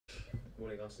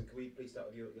Morning, Arsene. Can we please start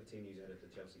with your team news ahead of the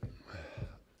Chelsea game?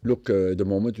 Look, at the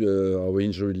moment our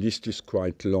injury list is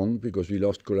quite long because we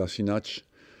lost Kolasinac.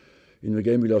 In the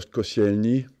game we lost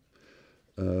Koscielny,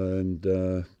 and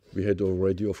we had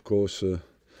already, of course,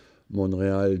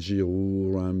 Monreal,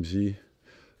 Giroud, Ramsey,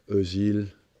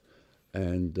 Ozil,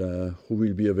 and who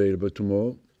will be available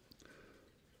tomorrow.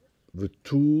 The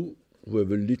two who have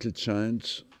a little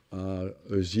chance are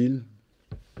Ozil.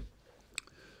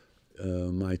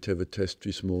 Might have a test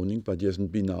this morning, but he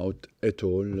hasn't been out at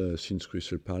all since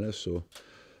Crystal Palace, so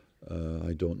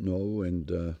I don't know.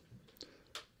 And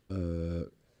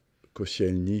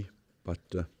Koscielny, but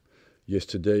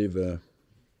yesterday the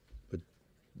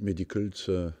medicals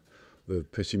were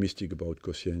pessimistic about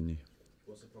Koscielny.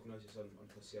 What's the prognosis on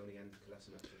Koscielny and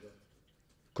Kolasinac as well?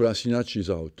 Kolasinac is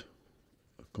out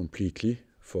completely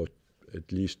for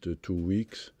at least 2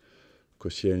 weeks.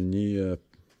 Koscielny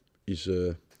is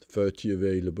 30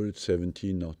 available,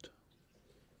 70 not.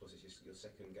 Of course, it's just your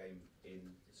second game in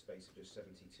the space of just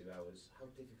 72 hours. How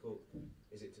difficult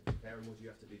is it to prepare, and what do you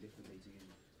have to do differently to you?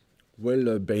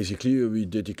 Well, basically we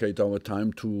dedicate our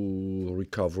time to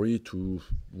recovery, to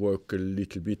work a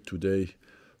little bit today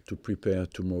to prepare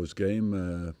tomorrow's game,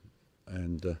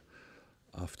 and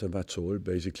after that's all.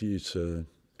 Basically it's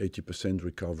 80%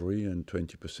 recovery and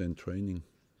 20% training.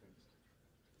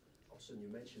 Arsene, you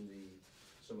mentioned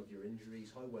some of your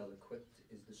injuries. How well equipped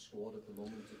is the squad at the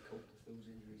moment to cope with those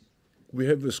injuries? We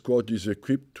have a squad is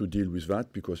equipped to deal with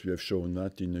that because we have shown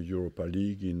that in the Europa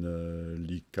League, in the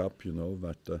League Cup, you know,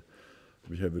 that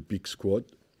we have a big squad.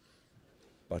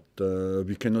 But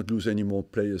we cannot lose any more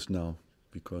players now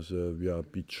because we are a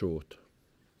bit short.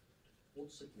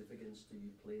 What significance do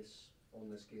you place on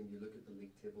this game? You look at the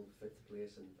league table, 5th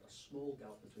place, and a small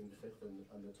gap between 5th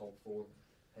and the top 4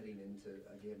 heading into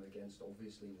a game against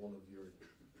obviously one of your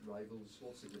rivals.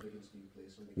 What significance do you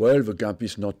place on the game? Well, the gap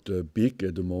is not big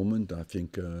at the moment. I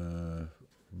think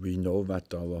we know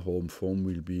that our home form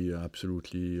will be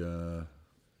absolutely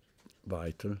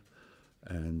vital,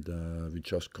 and we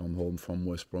just come home from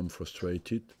West Brom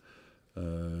frustrated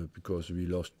because we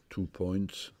lost 2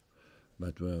 points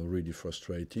that were really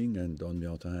frustrating, and on the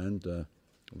other hand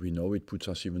we know it puts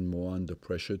us even more under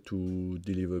pressure to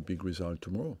deliver a big result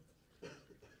tomorrow.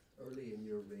 Early in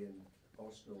your reign,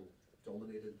 Arsenal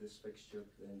dominated this fixture,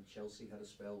 then Chelsea had a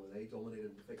spell where they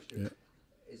dominated the fixture.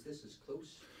 Yeah. Is this as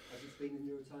close as it's been in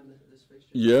your time at this fixture?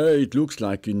 Yeah, it looks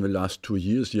like in the last 2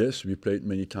 years, yes. We played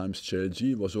many times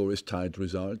Chelsea. It was always tight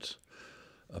results.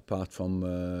 Apart from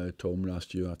at home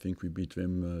last year, I think we beat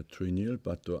them 3-0.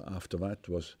 But after that,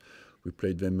 we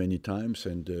played them many times,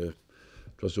 and it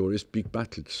was always big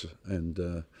battles.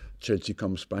 And Chelsea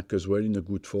comes back as well in a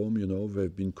good form, you know.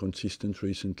 They've been consistent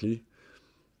recently.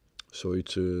 So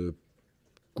it's a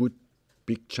good,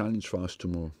 big challenge for us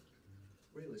tomorrow.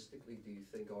 Realistically, do you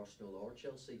think Arsenal or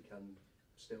Chelsea can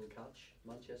still catch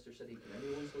Manchester City? Can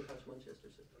anyone still catch Manchester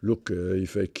City? Look,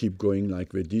 if they keep going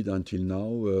like they did until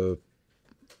now,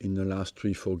 in the last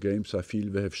 3-4 games, I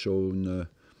feel they have shown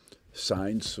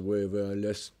signs where they are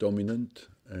less dominant,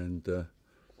 and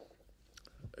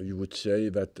you would say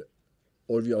that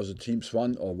all the other teams,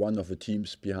 one of the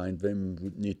teams behind them,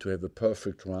 would need to have a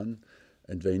perfect run,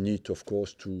 and they need, of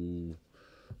course, to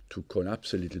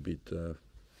collapse a little bit.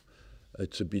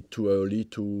 It's a bit too early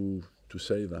to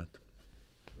say that.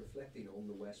 Reflecting on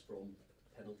the West Brom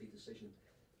penalty decision,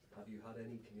 have you had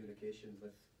any communication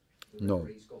with the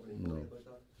referees governing about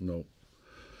that? No.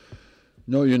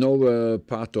 No, you know,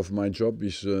 part of my job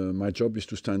is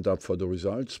to stand up for the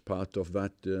results. Part of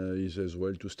that is as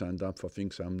well to stand up for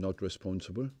things I'm not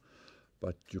responsible.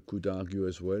 But you could argue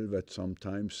as well that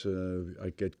sometimes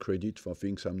I get credit for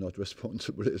things I'm not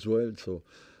responsible as well. So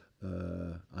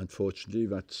unfortunately,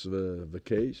 that's the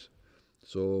case.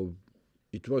 So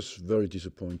it was very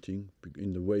disappointing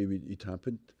in the way it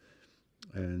happened.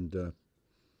 And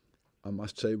I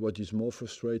must say what is more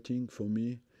frustrating for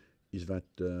me is that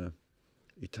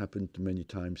it happened many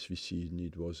times this season.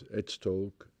 It was at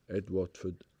Stoke, at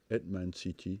Watford, at Man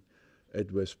City,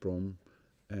 at West Brom,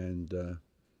 and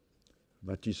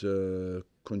that is a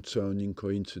concerning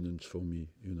coincidence for me,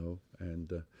 you know,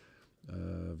 and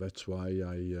that's why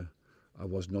I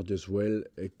was not as well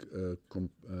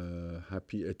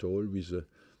happy at all with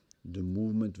the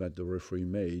movement that the referee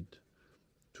made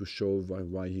to show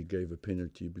why he gave a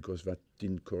penalty, because that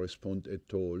didn't correspond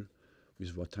at all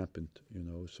with what happened, you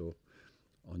know. So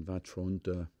on that front,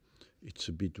 it's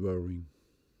a bit worrying.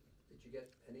 Did you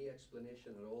get any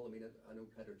explanation at all? I mean, I know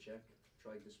Petr Cech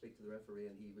tried to speak to the referee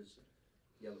and he was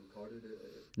yellow carded.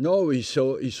 No, he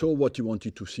saw what he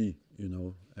wanted to see, you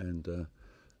know, and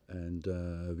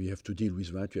we have to deal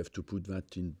with that. We have to put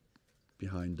that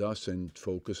behind us and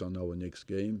focus on our next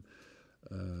game.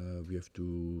 We have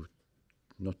to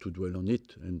not to dwell on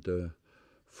it and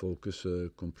focus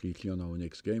completely on our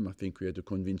next game. I think we had a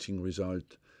convincing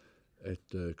result at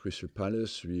Crystal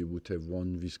Palace. We would have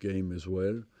won this game as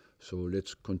well. So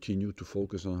let's continue to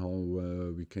focus on how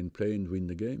we can play and win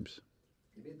the games.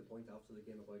 You made the point after the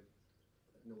game about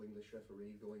no English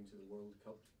referee going to the World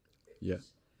Cup. Yeah.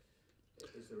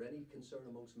 Is there any concern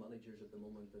amongst managers at the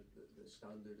moment that the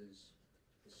standard is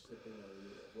slipping,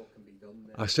 or what can be done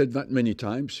there? I said that many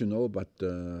times, you know, but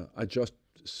I just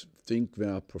think they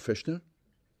are professional,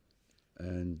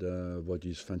 and what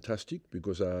is fantastic,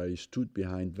 because I stood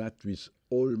behind that with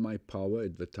all my power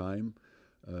at the time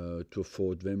to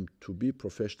afford them to be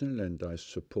professional, and I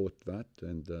support that.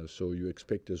 And so you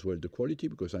expect as well the quality,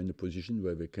 because I'm in a position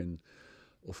where they can,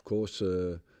 of course,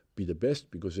 be the best,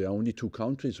 because there are only 2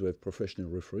 countries who have professional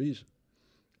referees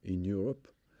in Europe,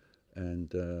 and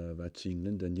that's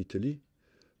England and Italy.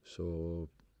 So,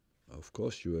 of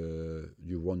course,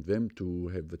 you want them to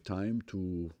have the time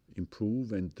to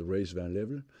improve and to raise their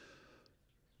level.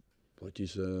 What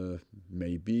is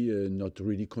maybe not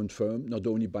really confirmed, not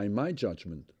only by my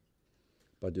judgment,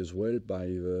 but as well by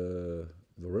the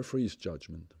referee's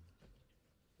judgment.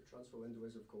 The transfer window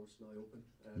is, of course, now open.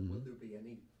 Will there be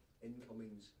any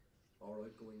incomings or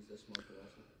outgoings this month at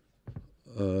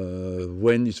Arsenal?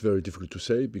 When is very difficult to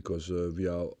say, because we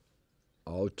are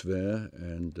out there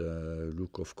and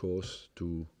look, of course,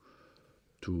 to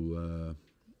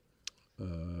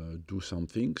do some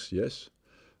things, yes,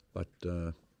 but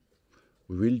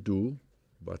we will do.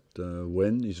 But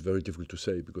when is very difficult to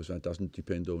say, because that doesn't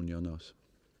depend only on us.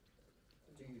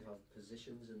 Do you have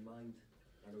positions in mind?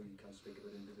 I know you can't speak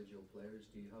about individual players.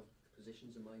 Do you have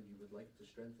positions in mind you would like to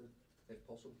strengthen, if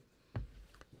possible?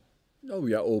 No,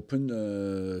 we are open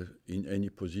in any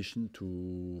position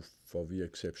for the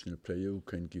exceptional player who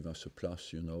can give us a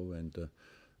plus, you know, and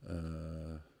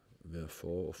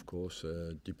therefore, of course,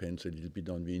 depends a little bit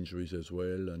on the injuries as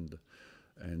well, and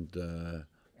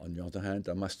on the other hand,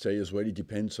 I must say as well, it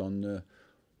depends on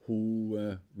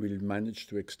who will manage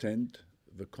to extend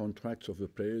the contracts of the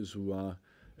players who are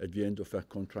at the end of their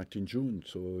contract in June.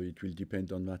 So it will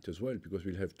depend on that as well, because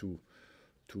we'll have to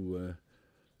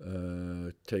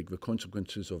take the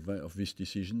consequences of these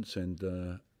decisions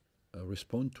and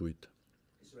respond to it.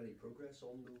 Is there any progress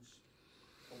on those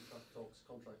contract talks,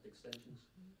 contract extensions?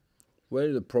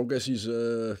 Well, the progress is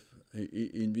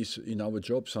in our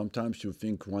job. Sometimes you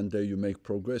think one day you make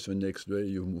progress, the next day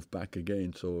you move back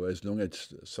again. So as long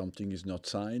as something is not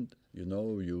signed, you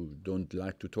know, you don't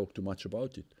like to talk too much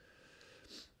about it.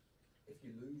 If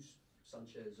you lose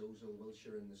Sanchez, Ozil,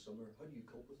 Wilshere in the summer, how do you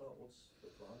cope with that? What's the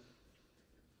plan?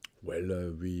 Well,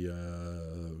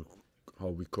 how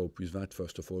we cope with that?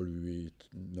 First of all, we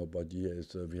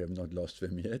have not lost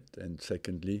them yet, and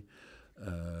secondly,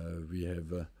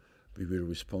 we will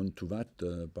respond to that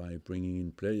by bringing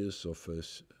in players of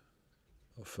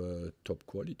top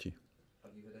quality.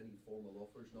 Have you had any formal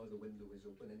offers? Now the window is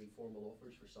open. Any formal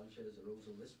offers for Sanchez or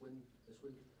Ozil this window?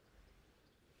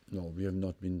 No, we have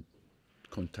not been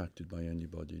contacted by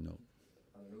anybody. No.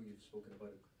 And I know you've spoken about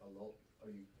it a lot. Are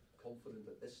you confident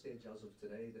at this stage, as of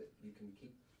today, that you can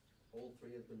keep all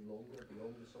 3 of them longer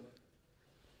beyond the summer?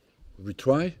 We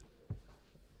try,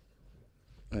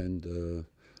 and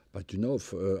but you know,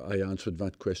 I answered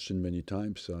that question many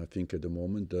times. I think at the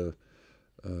moment the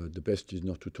best is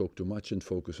not to talk too much and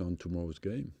focus on tomorrow's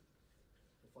game.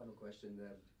 The final question: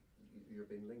 you're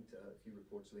being linked. A few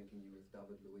reports linking you with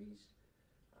David Luiz,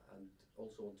 and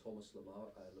also on Thomas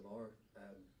Lemar.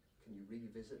 Can you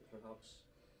revisit perhaps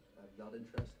that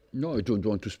interest? No, I don't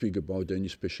want to speak about any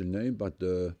special name, but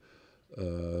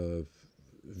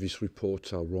these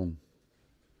reports are wrong.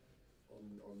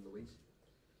 On Luiz?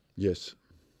 Yes.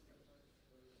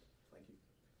 Thank you.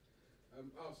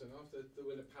 Arsene, after the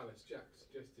win at Palace, Jack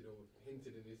suggested or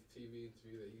hinted in his TV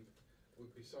interview that he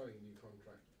would be signing a new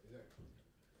contract. Is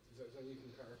that something you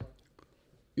can clarify?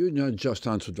 You know, just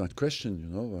answered that question, you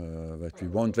know, that we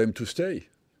want them to stay.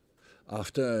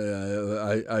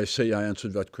 After I say I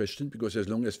answered that question, because as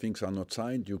long as things are not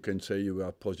signed, you can say you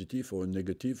are positive or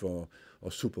negative or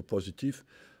super positive.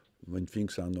 When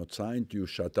things are not signed, you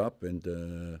shut up and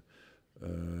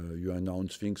you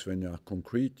announce things when they are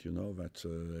concrete, you know, that's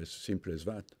as simple as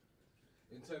that.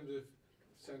 In terms of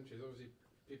Sanchez, obviously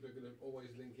people are going to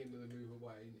always link him with a move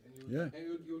away, and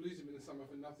you'll lose him in the summer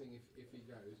for nothing if he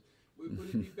goes. Would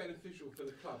it be beneficial for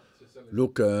the club to sell him?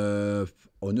 Look,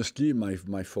 honestly,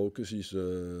 my focus is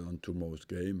on tomorrow's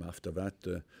game. After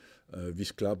that,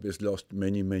 this club has lost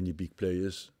many big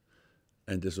players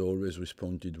and has always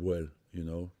responded well, you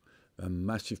know.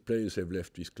 Massive players have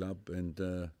left this club, and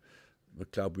the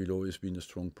club will always be in a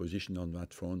strong position on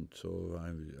that front. So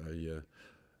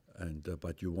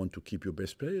but you want to keep your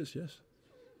best players, yes.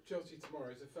 Chelsea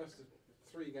tomorrow is the first of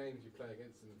 3 games you play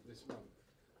against them this month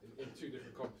in 2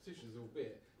 different competitions,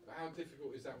 albeit. But how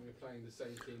difficult is that when you're playing the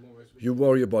same team almost? You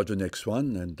worry about the next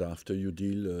one, and after you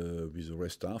deal with the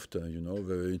rest after. You know,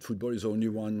 in football is only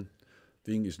one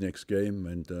thing: is next game,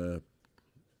 and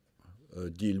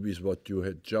deal with what you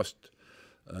had just.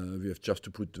 We have just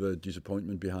to put the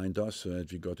disappointment behind us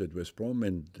we got at West Brom,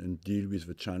 and deal with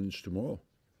the challenge tomorrow.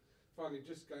 Finally,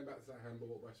 just going back to that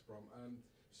handball at West Brom,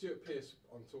 Stuart Pearce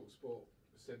on TalkSport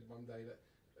said one day that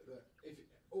if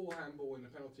all handball in the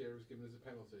penalty area was given as a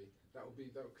penalty, that would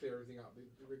clear everything up,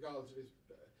 regardless of his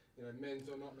meant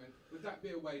or not meant. Would that be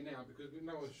a way now? Because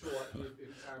no one's sure if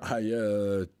it's handball. I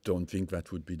don't think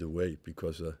that would be the way,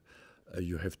 because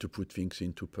you have to put things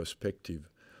into perspective.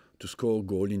 To score a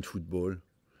goal in football,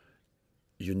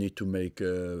 you need to make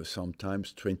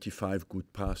sometimes 25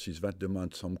 good passes. That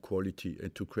demands some quality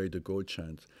and to create a goal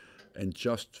chance. And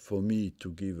just for me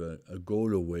to give a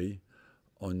goal away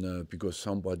because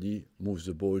somebody moves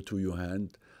the ball to your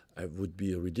hand would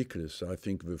be ridiculous. I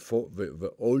think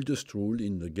the oldest rule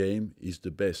in the game is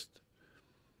the best.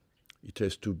 It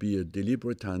has to be a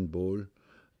deliberate handball,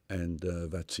 and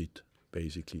that's it,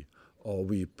 basically. Or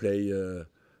we play a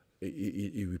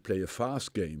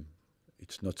fast game.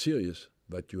 It's not serious,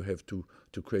 but you have to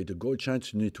create a goal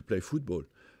chance. You need to play football,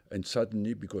 and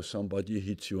suddenly, because somebody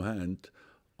hits your hand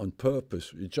on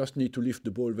purpose, you just need to lift the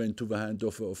ball then to the hand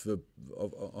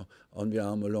on the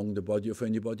arm along the body of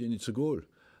anybody, and it's a goal.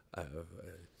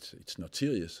 It's not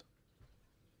serious.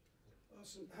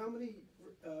 Arsene, how many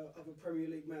other Premier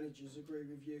League managers agree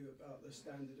with you about the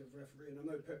standard of refereeing? I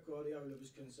know Pep Guardiola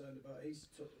was concerned about it. He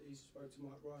spoke to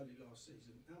Mike Riley last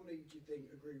season. How many do you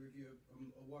think agree with you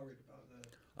are worried about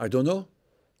that? I don't know.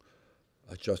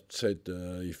 I just said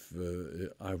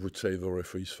I would say the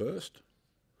referees first,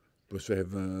 because they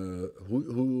have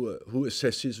who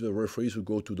assesses the referees who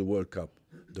go to the World Cup?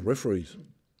 The referees,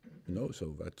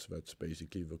 So that's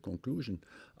basically the conclusion.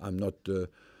 I'm not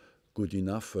good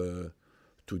enough to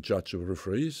judge the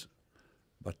referees,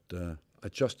 but I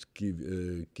just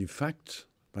give facts.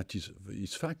 That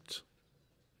is facts.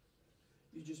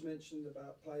 You just mentioned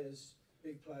about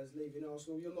big players leaving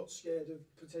Arsenal. You're not scared of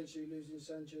potentially losing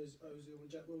Sanchez, Ozil and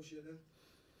Jack Wilshere then?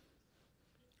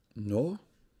 No.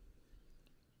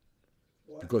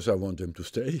 Why? Because I want them to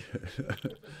stay.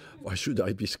 Why should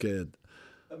I be scared?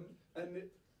 And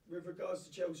with regards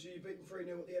to Chelsea, you beat them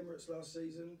 3-0 at the Emirates last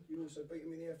season. You also beat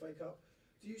them in the FA Cup.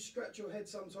 Do you scratch your head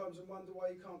sometimes and wonder why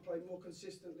you can't play more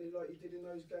consistently like you did in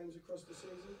those games across the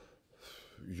season?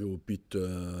 You're a bit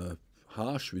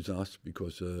harsh with us,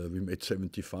 because we made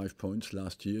 75 points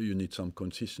last year. You need some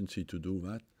consistency to do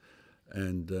that.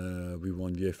 And we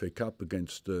won the FA Cup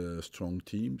against strong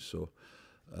teams. So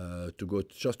to go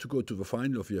to the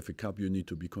final of the FA Cup, you need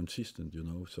to be consistent,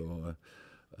 So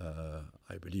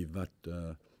I believe that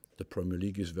the Premier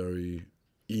League is very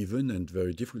even and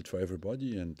very difficult for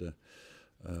everybody. And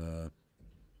the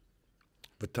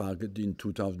target in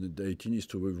 2018 is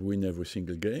to win every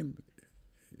single game.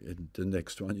 And the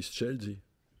next one is Chelsea.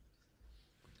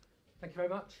 Thank you very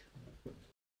much.